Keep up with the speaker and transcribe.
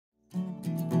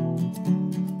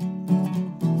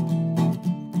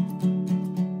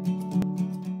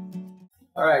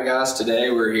Alright guys, today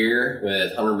we're here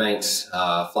with Hunter Banks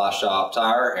Fly Shop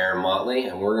Tire, Aaron Motley,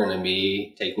 and we're going to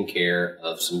be taking care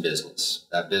of some business.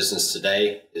 That business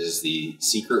today is the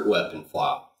Secret Weapon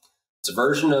Fly. It's a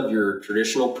version of your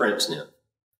traditional Prince nymph.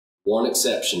 One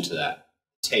exception to that,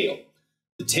 tail.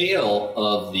 The tail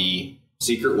of the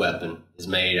Secret Weapon is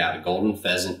made out of golden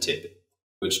pheasant tippet,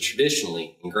 which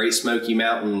traditionally in Great Smoky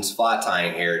Mountains fly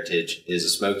tying heritage is a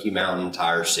Smoky Mountain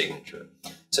tire signature.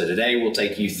 So today we'll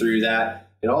take you through that.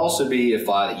 It'll also be a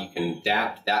fly that you can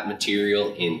adapt that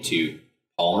material into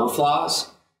Palmer flies,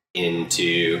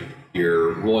 into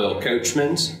your Royal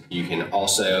Coachmans. You can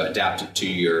also adapt it to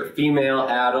your female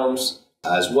Adams,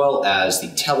 as well as the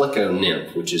Teleco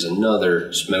nymph, which is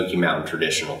another Smoky Mountain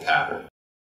traditional pattern.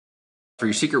 For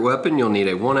your Secret Weapon, you'll need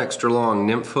a 1 extra long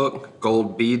nymph hook,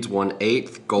 gold beads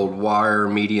 1/8, gold wire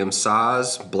medium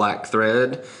size, black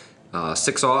thread,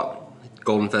 6/0,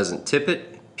 golden pheasant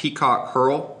tippet, peacock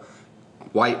herl,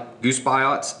 white goose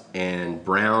biots, and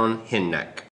brown hen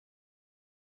neck.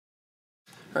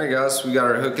 Alright guys, we got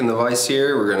our hook in the vise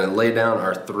here. We're going to lay down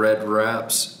our thread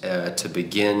wraps to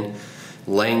begin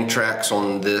laying tracks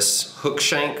on this hook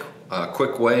shank. A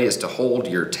quick way is to hold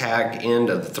your tag end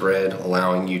of the thread,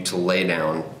 allowing you to lay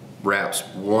down wraps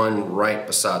one right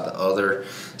beside the other.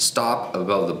 Stop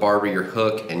above the barb of your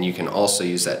hook, and you can also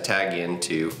use that tag end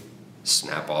to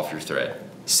snap off your thread.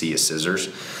 See you, scissors.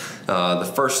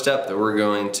 The first step that we're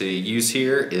going to use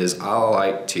here is I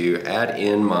like to add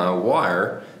in my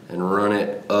wire and run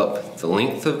it up the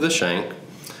length of the shank,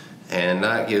 and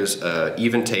that gives an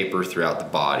even taper throughout the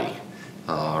body.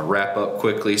 Wrap up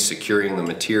quickly, securing the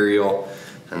material,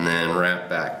 and then wrap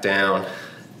back down.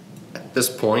 At this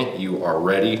point, you are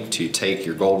ready to take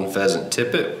your golden pheasant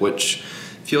tippet, which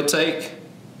if you'll take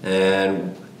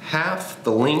and half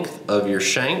the length of your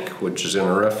shank, which is going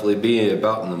to roughly be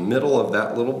about in the middle of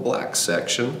that little black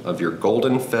section of your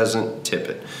golden pheasant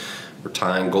tippet. We're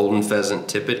tying golden pheasant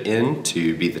tippet in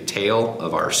to be the tail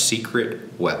of our secret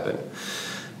weapon.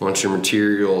 Once your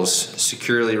material is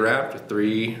securely wrapped with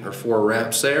 3 or 4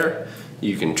 wraps there,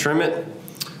 you can trim it,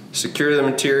 secure the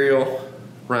material,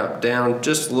 wrap down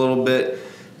just a little bit,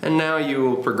 and now you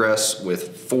will progress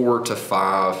with 4 to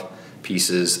 5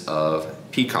 pieces of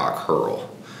peacock herl.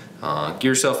 Give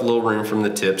yourself a little room from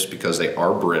the tips because they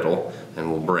are brittle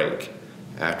and will break.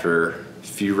 After a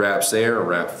few wraps there,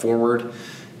 wrap forward.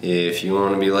 If you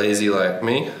want to be lazy like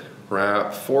me,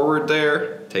 wrap forward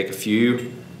there, take a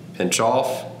few, pinch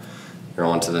off, you're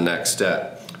on to the next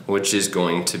step, which is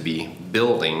going to be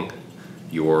building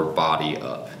your body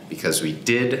up, because we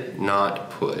did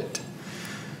not put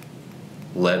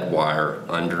lead wire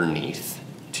underneath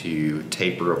to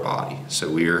taper a body. So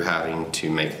we are having to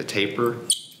make the taper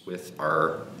with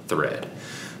our thread.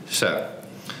 So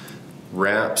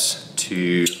wraps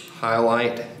to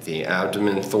highlight the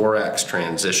abdomen thorax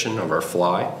transition of our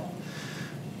fly.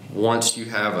 Once you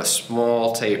have a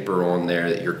small taper on there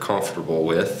that you're comfortable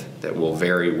with, that will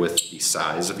vary with the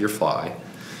size of your fly,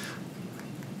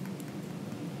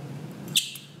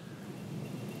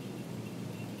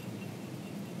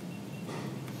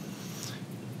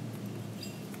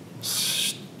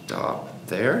 stop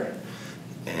there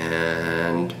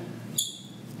and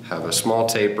have a small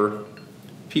taper,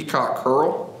 peacock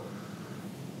herl.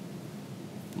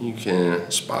 You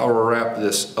can spiral wrap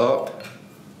this up,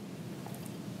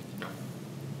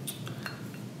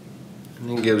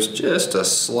 and it gives just a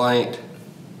slight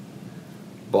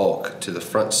bulk to the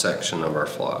front section of our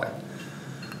fly.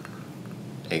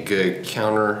 A good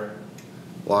counter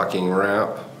locking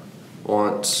wrap,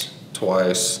 once,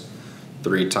 twice,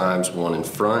 3 times, 1 in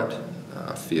front.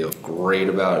 I feel great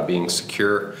about it being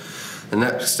secure. The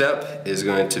next step is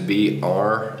going to be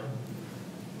our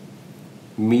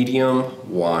medium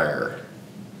wire.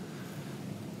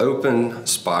 Open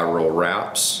spiral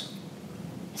wraps,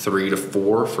 3 to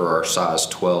 4 for our size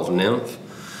 12 nymph.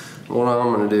 What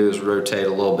I'm going to do is rotate a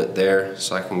little bit there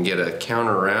so I can get a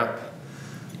counter wrap.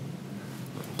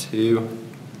 2,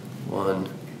 1,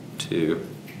 2,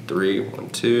 3, 1,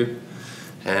 2.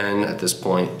 And at this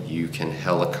point you can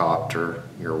helicopter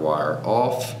your wire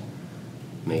off,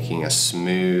 making a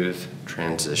smooth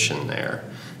transition there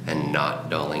and not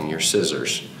dulling your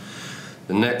scissors.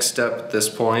 The next step at this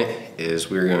point is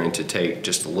we're going to take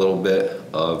just a little bit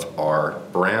of our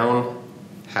brown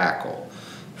hackle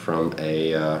from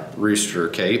a rooster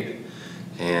cape,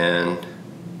 and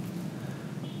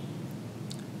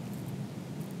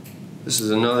this is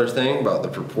another thing about the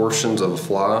proportions of a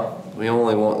fly. We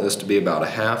only want this to be about a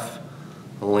half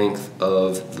the length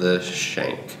of the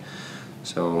shank.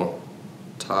 So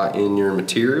tie in your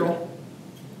material,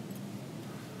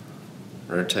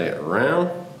 rotate around,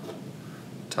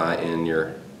 tie in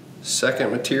your second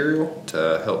material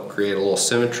to help create a little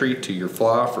symmetry to your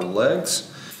fly for legs.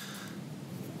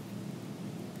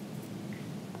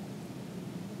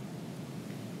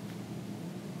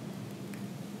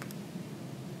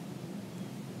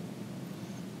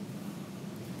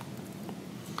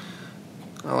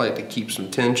 I like to keep some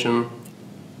tension,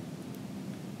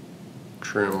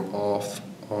 trim off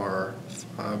our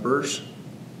fibers.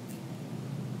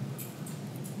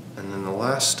 And then the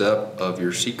last step of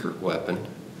your secret weapon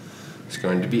is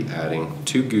going to be adding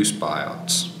 2 goose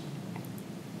buyouts.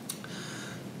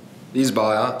 These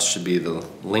buyouts should be the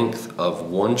length of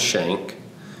 1 shank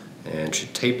and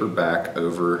should taper back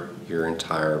over your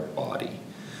entire body.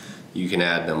 You can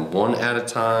add them one at a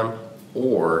time,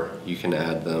 or you can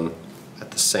add them at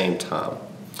the same time.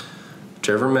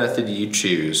 Whichever method you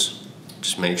choose,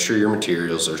 just make sure your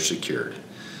materials are secured.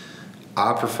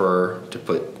 I prefer to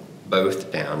put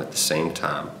both down at the same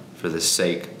time for the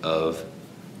sake of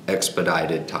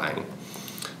expedited tying.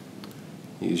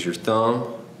 Use your thumb,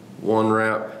 1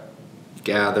 wrap,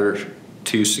 gather,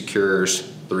 2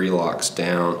 secures, 3 locks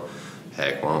down.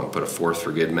 Heck, why don't we put a 4th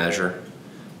for good measure?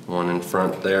 1 in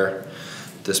front there.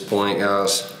 At this point,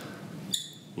 guys,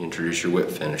 you introduce your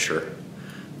whip finisher.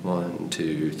 1,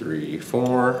 2, 3,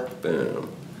 4,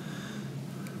 boom.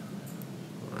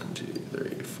 1, 2,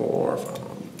 3, 4, 5.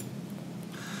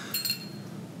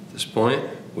 At this point,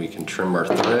 we can trim our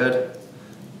thread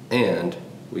and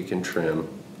we can trim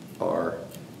our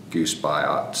goose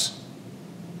buyouts.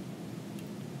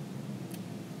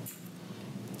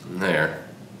 And there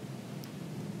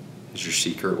is your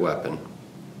secret weapon.